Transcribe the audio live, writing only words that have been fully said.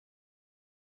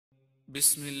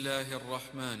بسم الله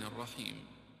الرحمن الرحيم.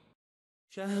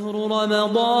 شهر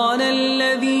رمضان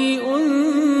الذي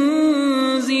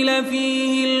أنزل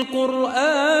فيه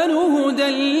القرآن هدى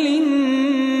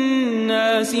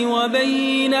للناس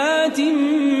وبينات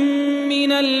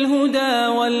من الهدى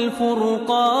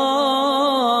والفرقان.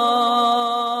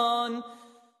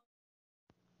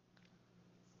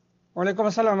 عليكم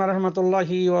السلام ورحمة الله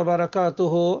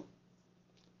وبركاته.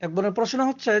 একজনের প্রশ্ন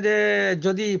হচ্ছে যে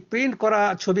যদি প্রিন্ট করা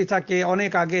ছবি থাকে,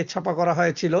 অনেক আগে ছাপা করা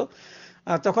হয়েছিল,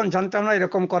 তখন জানতাম না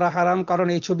এরকম করা হারাম, কারণ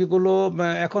এই ছবিগুলো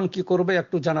এখন কি করবে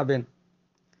একটু জানাবেন।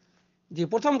 জি,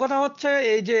 প্রথম কথা হচ্ছে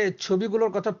এই যে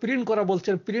ছবিগুলোর কথা প্রিন্ট করা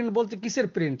বলছেন, প্রিন্ট বলতে কিসের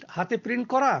প্রিন্ট? হাতে প্রিন্ট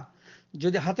করা?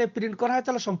 যদি হাতে প্রিন্ট করা হয়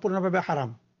তাহলে সম্পূর্ণভাবে হারাম।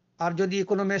 আর যদি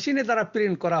কোনো মেশিনের দ্বারা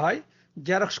প্রিন্ট করা হয়,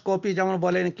 জেরক্স কপি যেমন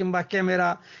বলেন, কিংবা ক্যামেরা,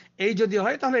 এই যদি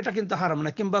হয় তাহলে এটা কিন্তু হারাম না।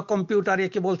 কিংবা কম্পিউটারে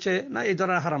কি বলছে না, এই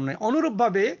ধরনের হারাম নয়।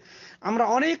 অনুরূপভাবে আমরা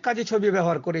অনেক কাজে ছবি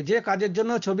ব্যবহার করি, যে কাজের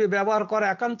জন্য ছবি ব্যবহার করা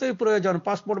একান্তই প্রয়োজন,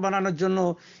 পাসপোর্ট বানানোর জন্য,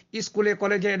 স্কুলে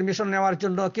কলেজে অ্যাডমিশন নেওয়ার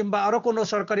জন্য, কিংবা আরো কোনো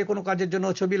সরকারি কোনো কাজের জন্য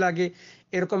ছবি লাগে,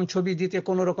 এরকম ছবি দিতে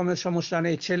কোনো রকমের সমস্যা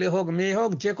নেই। ছেলে হোক মেয়ে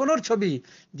হোক, যে কোনো ছবি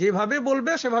যেভাবে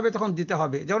বলবে সেভাবে তখন দিতে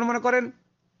হবে। যেমন মনে করেন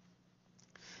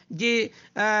যে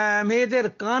মেয়েদের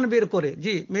কান বের করে,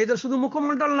 জি মেয়েদের শুধু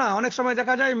মুখমণ্ডল না, অনেক সময়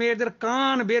দেখা যায় মেয়েদের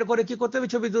কান বের করে কি করতে হবে,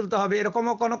 ছবি তুলতে হবে।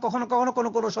 এরকমও কখনো কখনো কোনো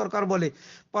কোনো সরকার বলে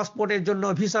পাসপোর্টের জন্য,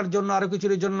 ভিসার জন্য, আরো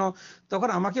কিছুর জন্য, তখন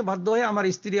আমাকে বাধ্য হয়ে আমার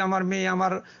স্ত্রী, আমার মেয়ে,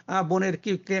 আমার বোনের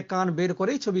কি কান বের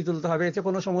করেই ছবি তুলতে হবে। এতে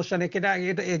কোনো সমস্যা নেই। এটা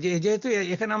যেহেতু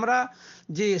এখানে আমরা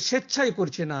যে স্বেচ্ছাই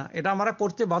করছি না, এটা আমরা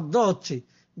করতে বাধ্য হচ্ছি।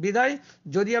 বিদায়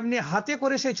যদি আপনি হাতে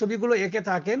করে সেই ছবিগুলো এঁকে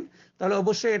থাকেন তাহলে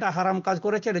অবশ্যই এটা হারাম কাজ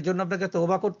করেছেন, এর জন্য আপনাকে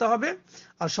তওবা করতে হবে।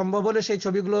 আর সম্ভব হলে সেই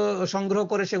ছবিগুলো সংগ্রহ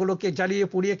করে সেগুলোকে জ্বালিয়ে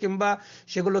পুড়িয়ে কিংবা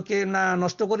সেগুলোকে না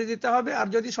নষ্ট করে দিতে হবে। আর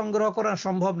যদি সংগ্রহ করা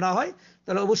সম্ভব না হয়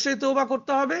তাহলে অবশ্যই তওবা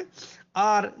করতে হবে।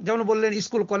 আর যেমন বললেন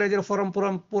স্কুল কলেজের ফর্ম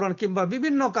পূরণ কিংবা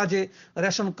বিভিন্ন কাজে,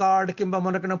 রেশন কার্ড কিংবা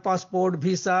মনে করেন পাসপোর্ট,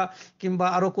 ভিসা, কিংবা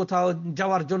আরো কোথাও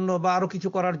যাওয়ার জন্য বা আরো কিছু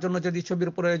করার জন্য যদি ছবির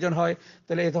প্রয়োজন হয়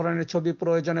তাহলে এই ধরনের ছবি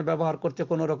প্রয়োজনে ব্যবহার করতে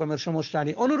কোনো রকমের সমস্যা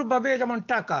নেই। অনুরূপভাবে যেমন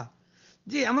টাকা,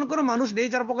 জি এমন কোনো মানুষ নেই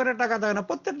যার পকেটে টাকা থাকে না,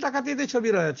 প্রত্যেক টাকাতেই ছবি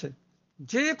রয়েছে।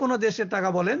 যে কোনো দেশের টাকা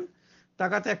বলেন,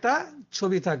 টাকাতে একটা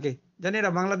ছবি থাকে। জানি না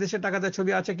বাংলাদেশের টাকাতে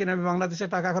ছবি আছে কিনা, আমি বাংলাদেশের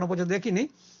টাকা এখনো পর্যন্ত দেখিনি।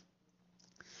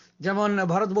 যেমন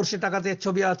ভারতবর্ষের টাকাতে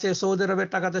ছবি আছে, সৌদি আরবের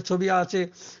টাকাতে ছবি আছে।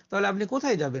 তাহলে আপনি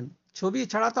কোথায় যাবেন? ছবি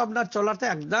ছাড়া তো আপনার চলাতে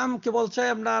একদম কি বলছে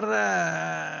আপনার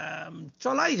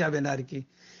চলাই যাবে না আর কি।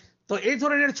 তো এই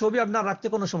ধরনের ছবি আপনার রাখতে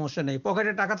কোনো সমস্যা নেই।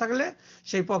 পকেটে টাকা থাকলে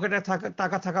সেই পকেটে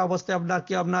টাকা থাকা অবস্থায়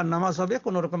আপনার নামাজ হবে,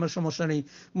 কোনো রকমের সমস্যা নেই।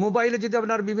 মোবাইলে যদি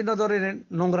আপনার বিভিন্ন ধরনের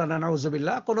নোংরা, না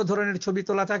নাউজুবিল্লাহ, কোনো ধরনের ছবি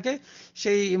তোলা থাকে,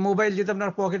 সেই মোবাইল যদি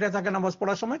আপনার পকেটে থাকে নামাজ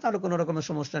পড়ার সময়, তাহলে কোনো রকমের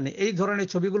সমস্যা নেই। এই ধরনের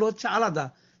ছবিগুলো হচ্ছে আলাদা।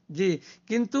 জি,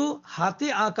 কিন্তু হাতে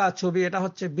আঁকা ছবি এটা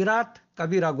হচ্ছে বিরাট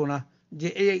কাবিরা গুনাহ। যে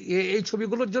এই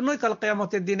ছবিগুলোর জন্যই কাল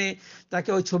কিয়ামতের দিনে তাকে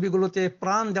ওই ছবিগুলোতে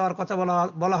প্রাণ দেওয়ার কথা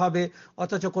বলা হবে,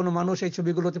 অথচ কোনো মানুষ এই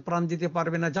ছবিগুলোতে প্রাণ দিতে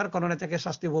পারবে না, যার কারণে তাকে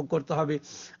শাস্তি ভোগ করতে হবে।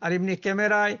 আর এমনি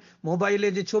ক্যামেরায়, মোবাইলে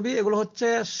যে ছবি, এগুলো হচ্ছে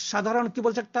সাধারণ কি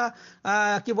বলছে একটা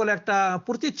একটা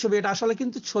প্রতিচ্ছবি, এটা আসলে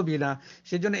কিন্তু ছবি না।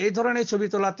 সেই জন্য এই ধরনের ছবি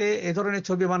তোলাতে, এই ধরনের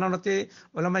ছবি বানানোতে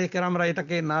উলামায়ে কেরামরা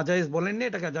এটাকে নাজায়েজ বলেননি,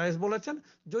 এটাকে জায়েজ বলেছেন।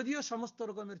 যদিও সমস্ত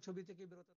রকমের ছবি থেকে বিরত